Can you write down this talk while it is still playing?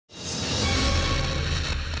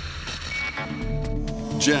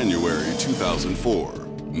January 2004,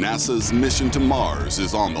 NASA's mission to Mars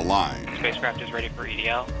is on the line. Spacecraft is ready for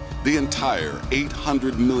EDL. The entire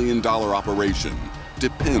 $800 million operation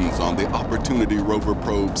depends on the Opportunity rover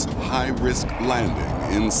probe's high-risk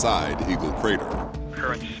landing inside Eagle Crater.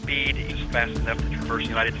 Current speed is fast enough to traverse the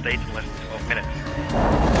United States in less than 12 minutes.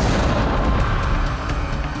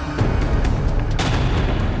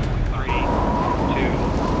 3, 2,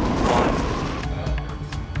 1.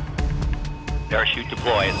 Parachute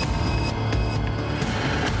deployed.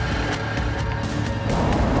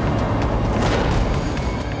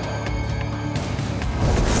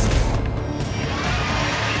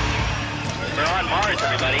 We're on Mars,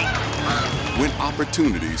 everybody. When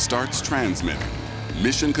Opportunity starts transmitting,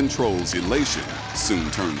 Mission Control's elation soon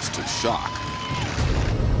turns to shock.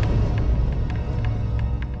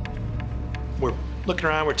 We're looking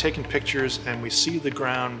around, we're taking pictures, and we see the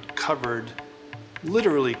ground covered,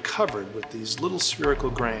 literally covered with these little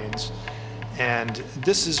spherical grains, and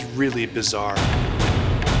this is really bizarre.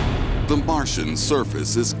 The Martian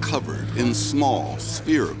surface is covered in small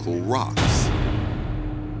spherical rocks.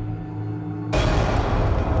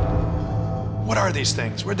 What are these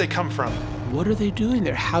things? Where'd they come from? What are they doing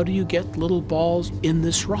there? How do you get little balls in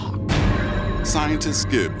this rock? Scientists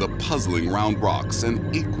give the puzzling round rocks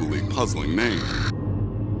an equally puzzling name: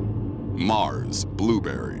 Mars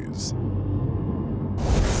Blueberries.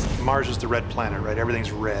 Mars is the red planet, right?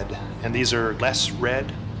 Everything's red. And these are less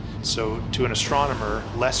red. So to an astronomer,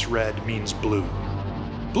 less red means blue.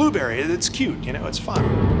 Blueberry, it's cute, you know, it's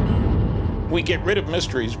fun. We get rid of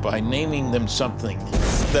mysteries by naming them something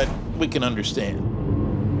that we can understand.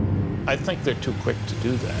 I think they're too quick to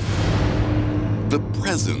do that. The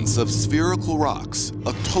presence of spherical rocks,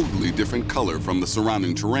 a totally different color from the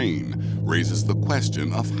surrounding terrain, raises the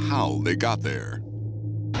question of how they got there.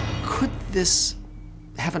 Could this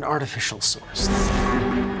have an artificial source?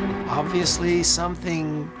 Obviously,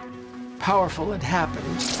 something powerful had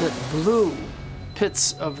happened that blew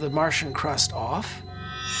bits of the Martian crust off.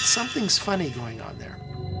 Something's funny going on there.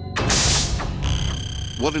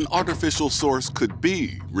 What an artificial source could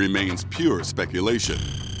be remains pure speculation,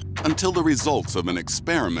 until the results of an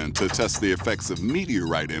experiment to test the effects of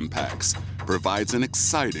meteorite impacts provides an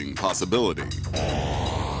exciting possibility.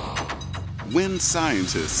 When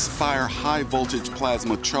scientists fire high-voltage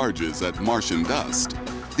plasma charges at Martian dust,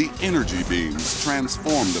 the energy beams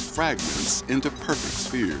transform the fragments into perfect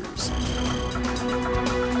spheres.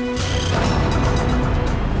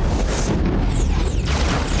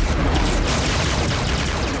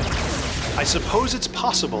 I suppose it's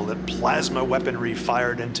possible that plasma weaponry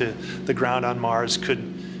fired into the ground on Mars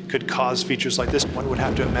could cause features like this. One would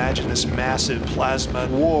have to imagine this massive plasma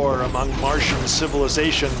war among Martian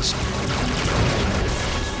civilizations.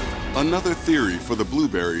 Another theory for the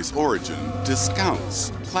Blueberries' origin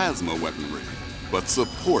discounts plasma weaponry, but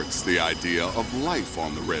supports the idea of life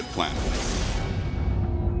on the red planet.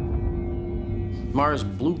 Mars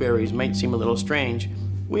blueberries might seem a little strange.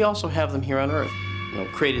 We also have them here on Earth,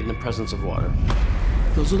 created in the presence of water.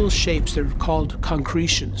 Those little shapes, they're called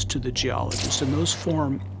concretions to the geologist, and those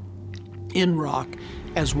form in rock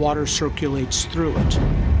as water circulates through it.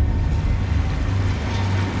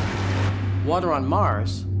 Water on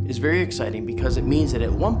Mars is very exciting because it means that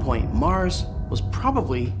at one point Mars was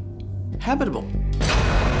probably habitable.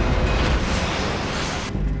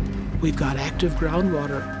 We've got active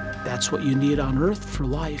groundwater. That's what you need on Earth for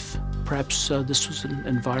life. Perhaps this was an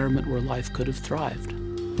environment where life could have thrived.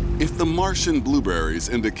 If the Martian blueberries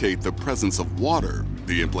indicate the presence of water,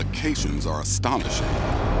 the implications are astonishing.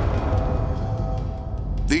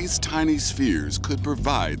 These tiny spheres could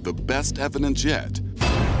provide the best evidence yet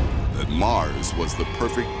that Mars was the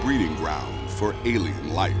perfect breeding ground for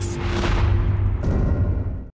alien life.